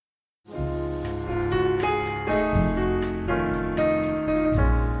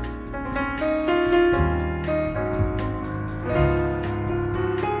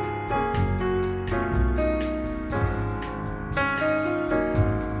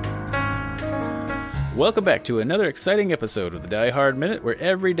Welcome back to another exciting episode of the Die Hard Minute, where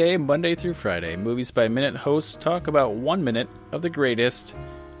every day, Monday through Friday, Movies by Minute hosts talk about 1 minute of the greatest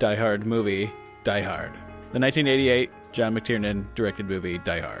Die Hard movie, Die Hard. The 1988 John McTiernan directed movie,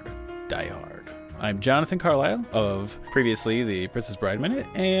 Die Hard. Die Hard. I'm Jonathan Carlisle of previously the Princess Bride Minute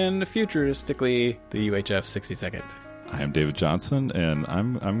and futuristically the UHF 60 Second. I am David Johnson, and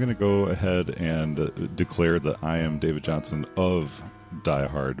I'm going to go ahead and declare that I am David Johnson of Die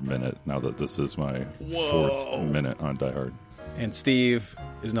Hard Minute, now that this is my fourth minute on Die Hard. And Steve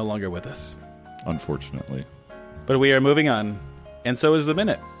is no longer with us, unfortunately. But we are moving on, and so is the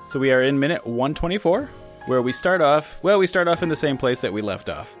minute. So we are in minute 124, where we start off in the same place that we left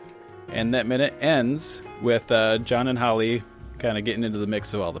off. And that minute ends with John and Holly kind of getting into the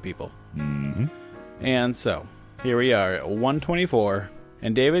mix of all the people. Mm-hmm. And so, here we are at 124.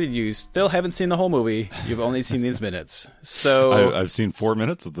 And David, you still haven't seen the whole movie. You've only seen these minutes. So I've seen 4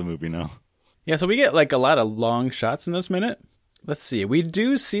 minutes of the movie now. Yeah, so we get like a lot of long shots in this minute. Let's see. We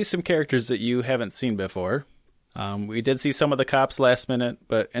do see some characters that you haven't seen before. We did see some of the cops last minute,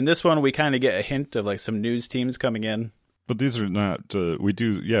 but in this one we kind of get a hint of like some news teams coming in. But these are not, we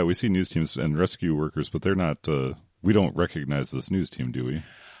see news teams and rescue workers, but they're not, we don't recognize this news team, do we?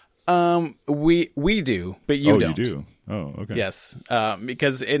 We do, but you don't. You do? Oh, okay. Yes,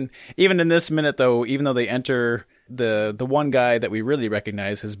 because even in this minute, though, even though they enter, the one guy that we really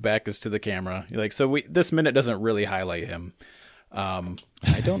recognize, his back is to the camera. This minute doesn't really highlight him.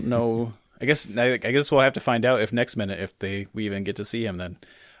 I don't know. I guess we'll have to find out if next minute we even get to see him then.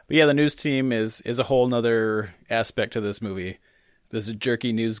 But yeah, the news team is a whole nother aspect to this movie. This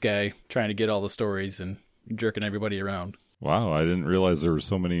jerky news guy trying to get all the stories and jerking everybody around. Wow, I didn't realize there were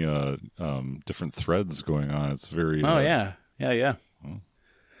so many different threads going on. It's very... yeah.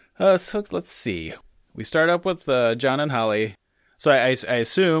 So let's see. We start up with John and Holly. So I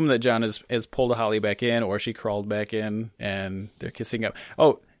assume that John has pulled Holly back in, or she crawled back in, and they're kissing up.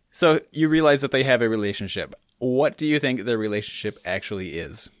 Oh, so you realize that they have a relationship. What do you think their relationship actually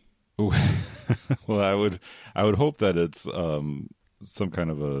is? Well, I would hope that it's... some kind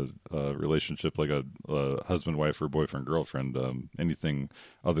of a relationship, like a husband, wife, or boyfriend, girlfriend. Anything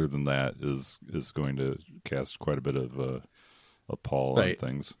other than that is going to cast quite a bit of a pall on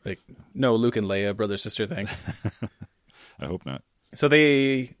things. Like no Luke and Leia brother sister thing. I hope not. So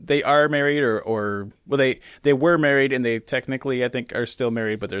they are married, or they were married, and they technically I think are still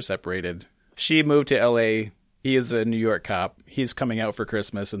married, but they're separated. She moved to L.A. He is a New York cop. He's coming out for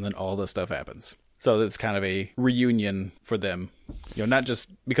Christmas, and then all this stuff happens. So it's kind of a reunion for them, not just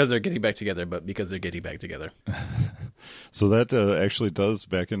because they're getting back together, but because they're getting back together. So that actually does,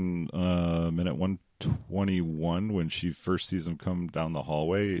 back in minute 121, when she first sees him come down the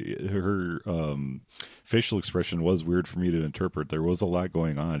hallway, her facial expression was weird for me to interpret. There was a lot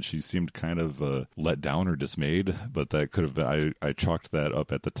going on. She seemed kind of let down or dismayed, but that could have been, I chalked that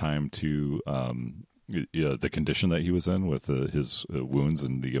up at the time to... the condition that he was in with his wounds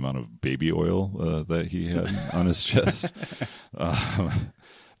and the amount of baby oil that he had on his chest.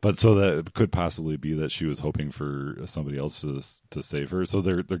 But so that could possibly be that she was hoping for somebody else to save her. So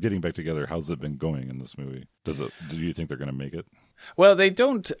they're getting back together. How's it been going in this movie? Do you think they're going to make it? Well, they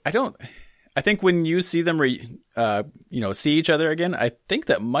don't. I think when you see them, see each other again, I think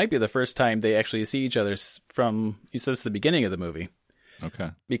that might be the first time they actually see each other from, you said it's the beginning of the movie.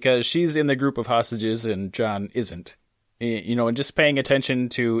 Okay. Because she's in the group of hostages and John isn't. And just paying attention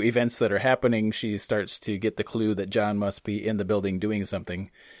to events that are happening, she starts to get the clue that John must be in the building doing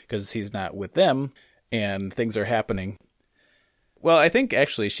something because he's not with them and things are happening. Well, I think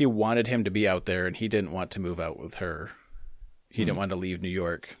actually she wanted him to be out there and he didn't want to move out with her. He didn't want to leave New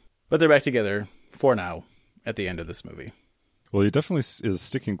York. But they're back together for now at the end of this movie. Well, he definitely is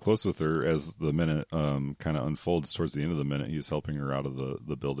sticking close with her as the minute kind of unfolds towards the end of the minute. He's helping her out of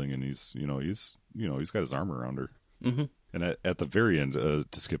the building, and he's got his arm around her. Mm-hmm. And at the very end, to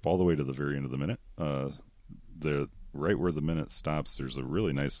skip all the way to the very end of the minute, the right where the minute stops, there's a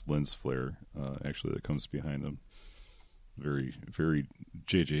really nice lens flare actually that comes behind them. Very, very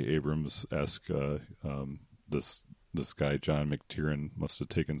J.J. Abrams-esque. This guy John McTiernan must have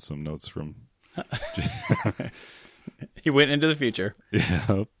taken some notes from. He went into the future.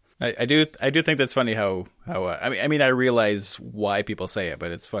 Yeah, I do think that's funny how I mean I realize why people say it, but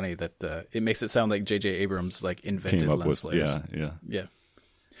it's funny that it makes it sound like J.J. Abrams invented lens flares.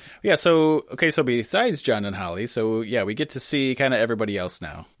 Yeah. So besides John and Holly, we get to see kind of everybody else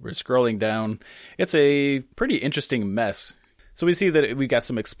now. We're scrolling down. It's a pretty interesting mess. So we see that we got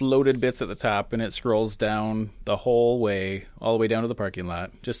some exploded bits at the top, and it scrolls down the whole way, all the way down to the parking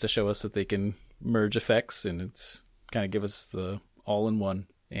lot, just to show us that they can merge effects, and it's kind of give us the all-in-one.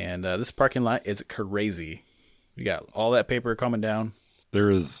 And this parking lot is crazy. We got all that paper coming down. There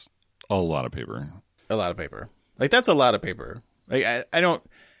is a lot of paper. A lot of paper. Like, that's a lot of paper. Like, I don't...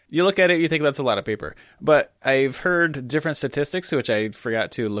 You look at it, you think that's a lot of paper. But I've heard different statistics, which I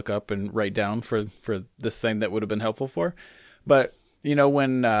forgot to look up and write down for this thing that would have been helpful for. But, you know,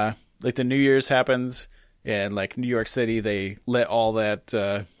 when, like, the New Year's happens, and, like, New York City, they let all that...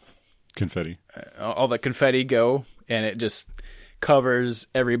 confetti. All the confetti go, and it just covers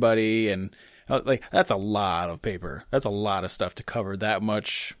everybody, and, like, that's a lot of paper. That's a lot of stuff to cover that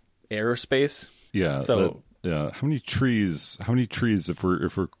much aerospace. Yeah. So... Yeah, how many trees? If we're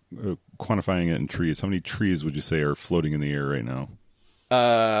quantifying it in trees, how many trees would you say are floating in the air right now?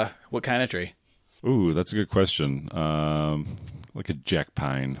 What kind of tree? Ooh, that's a good question. Like a jack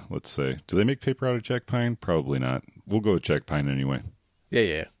pine, let's say. Do they make paper out of jack pine? Probably not. We'll go with jack pine anyway.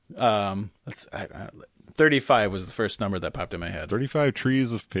 Yeah. 35 was the first number that popped in my head. 35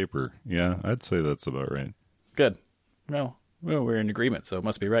 trees of paper. Yeah, I'd say that's about right. Good. Well, we're in agreement, so it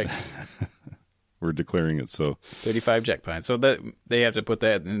must be right. We're declaring it so. 35 jack pines. So that they have to put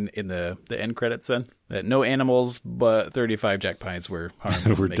that in the end credits then? That no animals but 35 jack pines were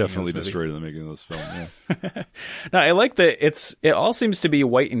harmed. Were definitely destroyed in the making of this film, yeah. Now, I like that it all seems to be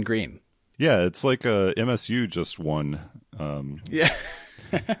white and green. Yeah, it's like MSU just won. Yeah.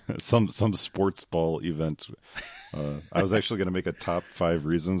 some sports ball event. I was actually going to make a top 5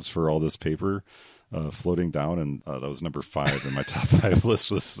 reasons for all this paper floating down, and that was number 5 in my top 5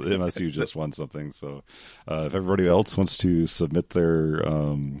 list. Was MSU just won something. So if everybody else wants to submit their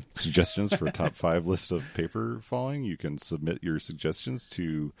suggestions for a top 5 list of paper falling, you can submit your suggestions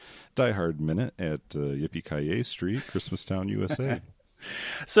to Die Hard Minute at Yippee-Ki-Yay Street, Christmastown, USA.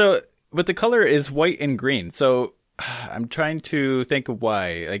 So, but the color is white and green. So I'm trying to think of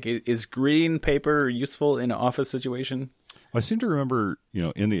why. Like, is green paper useful in an office situation? I seem to remember,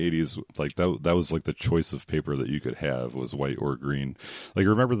 in the 80s, like that was like the choice of paper that you could have was white or green. Like,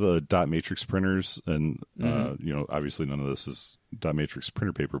 remember the dot matrix printers, and obviously none of this is dot matrix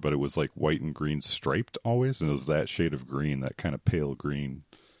printer paper, but it was like white and green striped always, and it was that shade of green, that kind of pale green,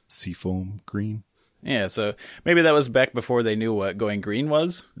 seafoam green. Yeah, so maybe that was back before they knew what going green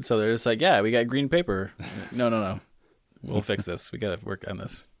was. So they're just like, yeah, we got green paper. No. We'll fix this. We got to work on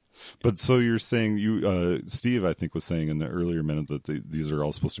this. But so you're saying Steve, I think, was saying in the earlier minute that these are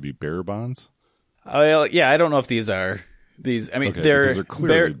all supposed to be bearer bonds? Well, yeah, I don't know if these are. I mean, okay, they're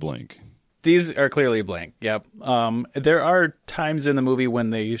clearly blank. These are clearly blank, yep. There are times in the movie when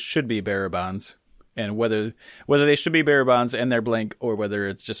they should be bearer bonds, and whether they should be bearer bonds and they're blank, or whether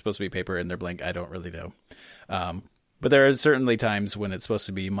it's just supposed to be paper and they're blank, I don't really know. But there are certainly times when it's supposed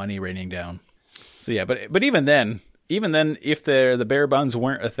to be money raining down. So yeah, but even then, if the bearer bonds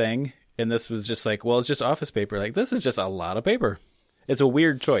weren't a thing, and this was just like, well, it's just office paper, like, this is just a lot of paper. It's a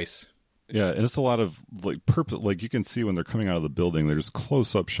weird choice. Yeah, and it's a lot of, like, purpose. Like, you can see when they're coming out of the building, there's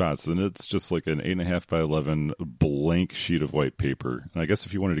close-up shots, and it's just like an 8.5 by 11 blank sheet of white paper. And I guess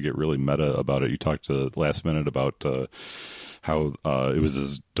if you wanted to get really meta about it, you talked to last minute about how it was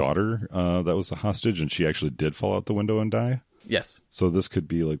his daughter that was a hostage, and she actually did fall out the window and die. Yes. So this could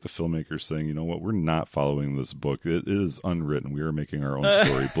be like the filmmaker saying, you know what, we're not following this book. It is unwritten. We are making our own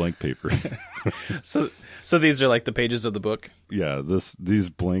story, blank paper. So these are like the pages of the book? Yeah,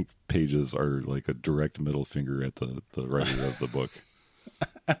 these blank pages are like a direct middle finger at the writer of the book.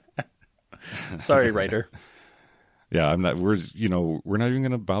 Sorry, writer. Yeah, we're not even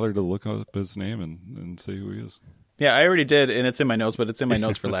going to bother to look up his name and say who he is. Yeah, I already did, and it's in my notes, but it's in my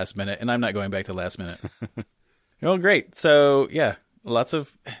notes for last minute, and I'm not going back to last minute. Well, great. So, yeah,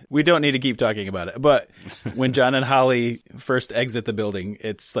 we don't need to keep talking about it. But when John and Holly first exit the building,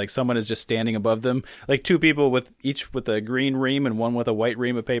 it's like someone is just standing above them, like 2 people each with a green ream and one with a white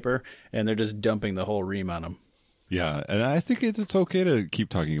ream of paper, and they're just dumping the whole ream on them. Yeah, and I think it's okay to keep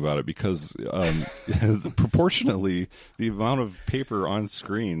talking about it because proportionately, the amount of paper on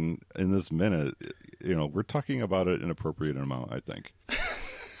screen in this minute, we're talking about it in an appropriate amount, I think.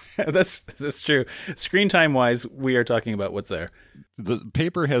 That's true. Screen time wise, we are talking about what's there. The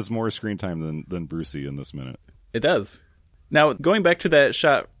paper has more screen time than Brucey in this minute. It does. Now, going back to that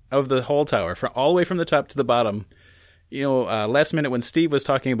shot of the whole tower, all the way from the top to the bottom, last minute when Steve was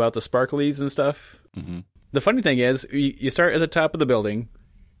talking about the sparklies and stuff, The funny thing is, you start at the top of the building,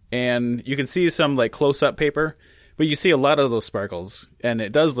 and you can see some like close-up paper, but you see a lot of those sparkles, and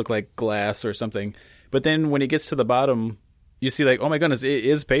it does look like glass or something. But then when it gets to the bottom, you see like, oh my goodness, it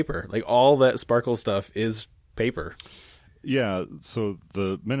is paper. Like all that sparkle stuff is paper. Yeah, so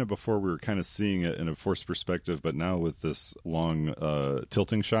the minute before we were kind of seeing it in a forced perspective, but now with this long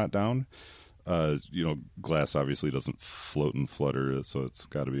tilting shot down, glass obviously doesn't float and flutter, so it's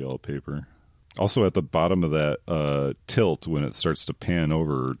got to be all paper. Also, at the bottom of that tilt, when it starts to pan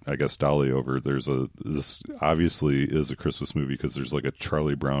over, I guess dolly over, this obviously is a Christmas movie because there's like a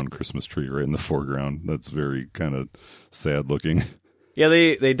Charlie Brown Christmas tree right in the foreground. That's very kind of sad looking. Yeah,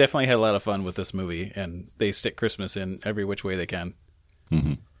 they definitely had a lot of fun with this movie, and they stick Christmas in every which way they can.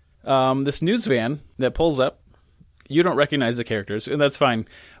 Mm-hmm. This news van that pulls up, you don't recognize the characters, and that's fine.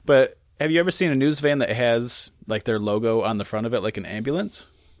 But have you ever seen a news van that has like their logo on the front of it, like an ambulance?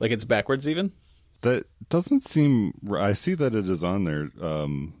 Like it's backwards even? That doesn't seem... I see that it is on there.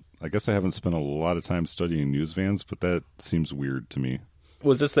 I guess I haven't spent a lot of time studying news vans, but that seems weird to me.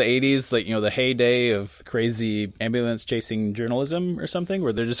 Was this the 80s, like, the heyday of crazy ambulance-chasing journalism or something,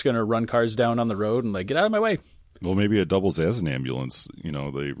 where they're just going to run cars down on the road and, like, get out of my way? Well, maybe it doubles as an ambulance.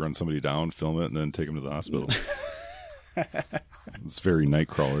 They run somebody down, film it, and then take them to the hospital. It's very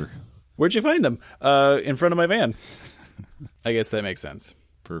Nightcrawler. Where'd you find them? In front of my van. I guess that makes sense.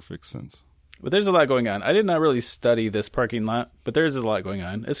 Perfect sense. But there's a lot going on. I did not really study this parking lot, but there's a lot going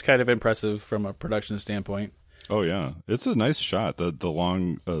on. It's kind of impressive from a production standpoint. Oh yeah, it's a nice shot. The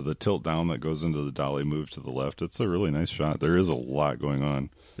long the tilt down that goes into the dolly move to the left. It's a really nice shot. There is a lot going on.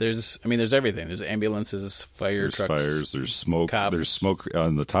 There's everything. There's ambulances, there's trucks, fires. There's smoke. Cops. There's smoke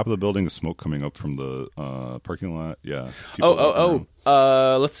on the top of the building. Smoke coming up from the parking lot. Yeah.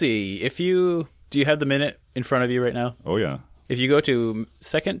 Let's see. Do you have the minute in front of you right now? Oh yeah. If you go to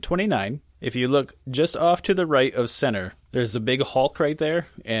second 29, if you look just off to the right of center, there's a big Hulk right there,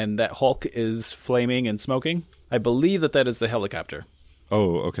 and that Hulk is flaming and smoking. I believe that is the helicopter.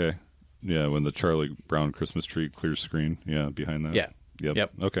 Oh, okay. Yeah, when the Charlie Brown Christmas tree clear screen. Yeah, behind that. Yeah.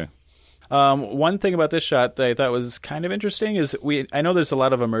 Yep. Okay. One thing about this shot that I thought was kind of interesting is I know there's a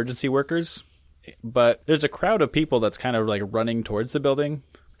lot of emergency workers, but there's a crowd of people that's kind of like running towards the building.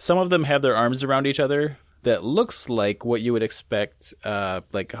 Some of them have their arms around each other. That looks like what you would expect,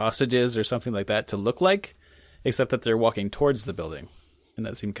 like hostages or something like that to look like, except that they're walking towards the building. And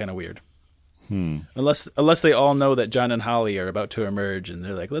that seemed kind of weird. Unless they all know that John and Holly are about to emerge, and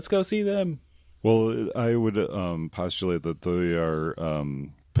they're like, let's go see them. Well, I would postulate that they are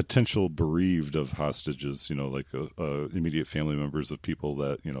potential bereaved of hostages, like immediate family members of people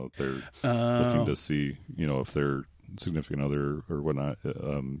that, they're looking to see, if their significant other or whatnot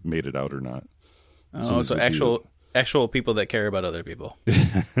made it out or not. Oh, so actual people that care about other people.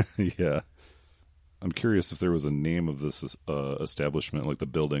 Yeah. I'm curious if there was a name of this establishment, like the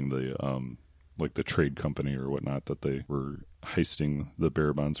building, like the trade company or whatnot that they were heisting the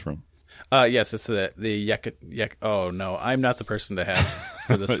bearer bonds from. Yes, it's the oh no, I'm not the person to have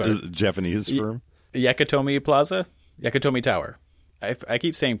for this part. Japanese firm? Yakatomi Plaza? Yakatomi Tower. I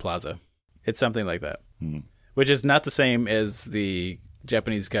keep saying Plaza. It's something like that. Which is not the same as the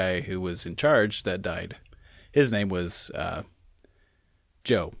Japanese guy who was in charge that died. His name was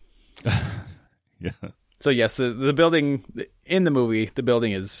Joe. Yeah. So yes, the building in the movie, the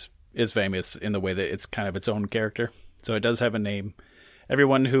building is famous in the way that it's kind of its own character. So it does have a name.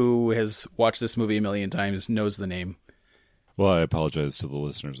 Everyone who has watched this movie a million times knows the name. Well, I apologize to the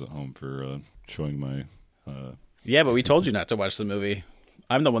listeners at home for showing my... Yeah, but we told you not to watch the movie.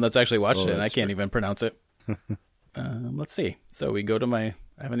 I'm the one that's actually watched it, and I can't even pronounce it. Let's see. So we go to I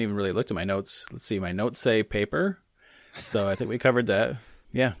haven't even really looked at my notes. Let's see. My notes say paper. So I think we covered that.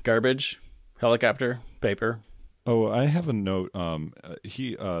 Yeah. Garbage, helicopter, paper. Oh, I have a note.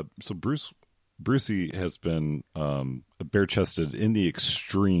 So Brucey has been bare-chested in the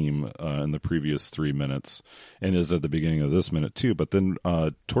extreme in the previous 3 minutes and is at the beginning of this minute too. But then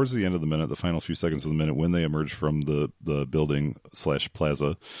towards the end of the minute, the final few seconds of the minute, when they emerge from the building /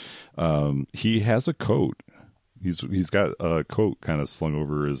 plaza, he has a coat. He's got a coat kind of slung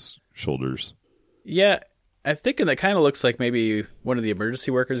over his shoulders. Yeah, I think that kind of looks like maybe one of the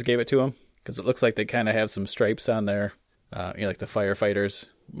emergency workers gave it to him, because it looks like they kind of have some stripes on there. Like the firefighters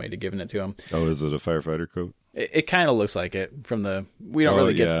might have given it to him. Oh, is it a firefighter coat? It kind of looks like it from we don't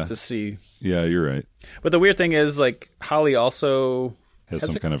really get to see. Yeah, you're right. But the weird thing is, like, Holly also has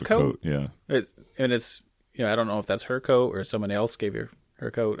some kind of a coat. Yeah. It's I don't know if that's her coat or someone else gave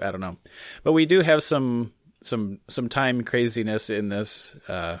her coat. I don't know. But we do have some time craziness in this.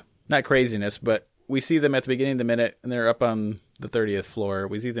 Not craziness, but we see them at the beginning of the minute and they're up on the 30th floor.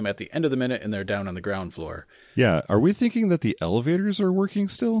 We see them at the end of the minute and they're down on the ground floor. Yeah. Are we thinking that the elevators are working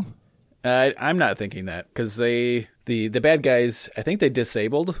still? I'm not thinking that, because the bad guys, I think they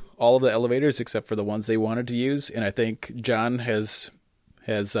disabled all of the elevators except for the ones they wanted to use. And I think John has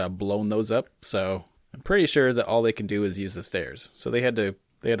blown those up. So I'm pretty sure that all they can do is use the stairs. So they had to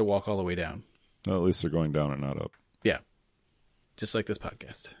walk all the way down. Well, at least they're going down and not up. Yeah. Just like this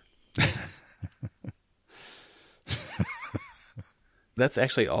podcast. that's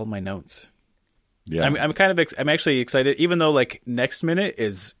actually all my notes. Yeah, I'm actually excited, even though like next minute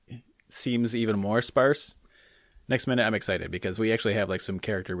seems even more sparse. Next minute, I'm excited because we actually have like some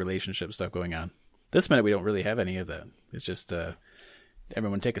character relationship stuff going on. This minute, we don't really have any of that. It's just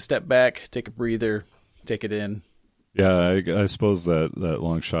everyone take a step back, take a breather, take it in. Yeah, I suppose that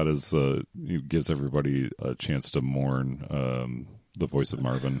long shot is gives everybody a chance to mourn the voice of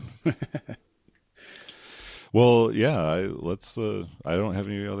Marvin. Well, yeah, let's. I don't have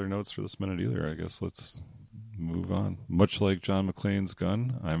any other notes for this minute either. I guess let's move on. Much like John McClane's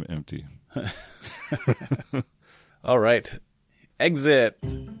gun, I'm empty. All right. Exit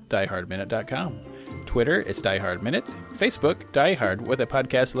diehardminute.com. Twitter, it's Die Hard Minute. Facebook, Die Hard with a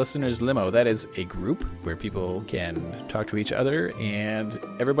Podcast Listeners Limo. That is a group where people can talk to each other, and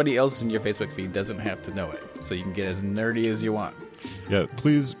everybody else in your Facebook feed doesn't have to know it. So you can get as nerdy as you want. Yeah,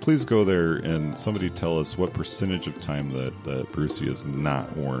 please go there and somebody tell us what percentage of time that Brucey has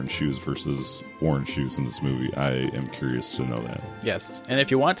not worn shoes versus worn shoes in this movie. I am curious to know that. Yes. And if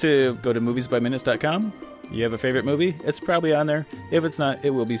you want to go to moviesbyminutes.com, you have a favorite movie, it's probably on there. If it's not,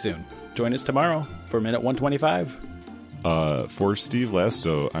 it will be soon. Join us tomorrow for Minute 125. For Steve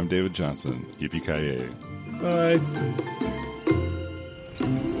Lasto, I'm David Johnson. Yippee-ki-yay. Bye.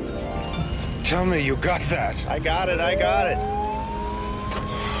 Tell me you got that. I got it.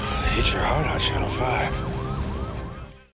 Eat your heart out, Channel 5.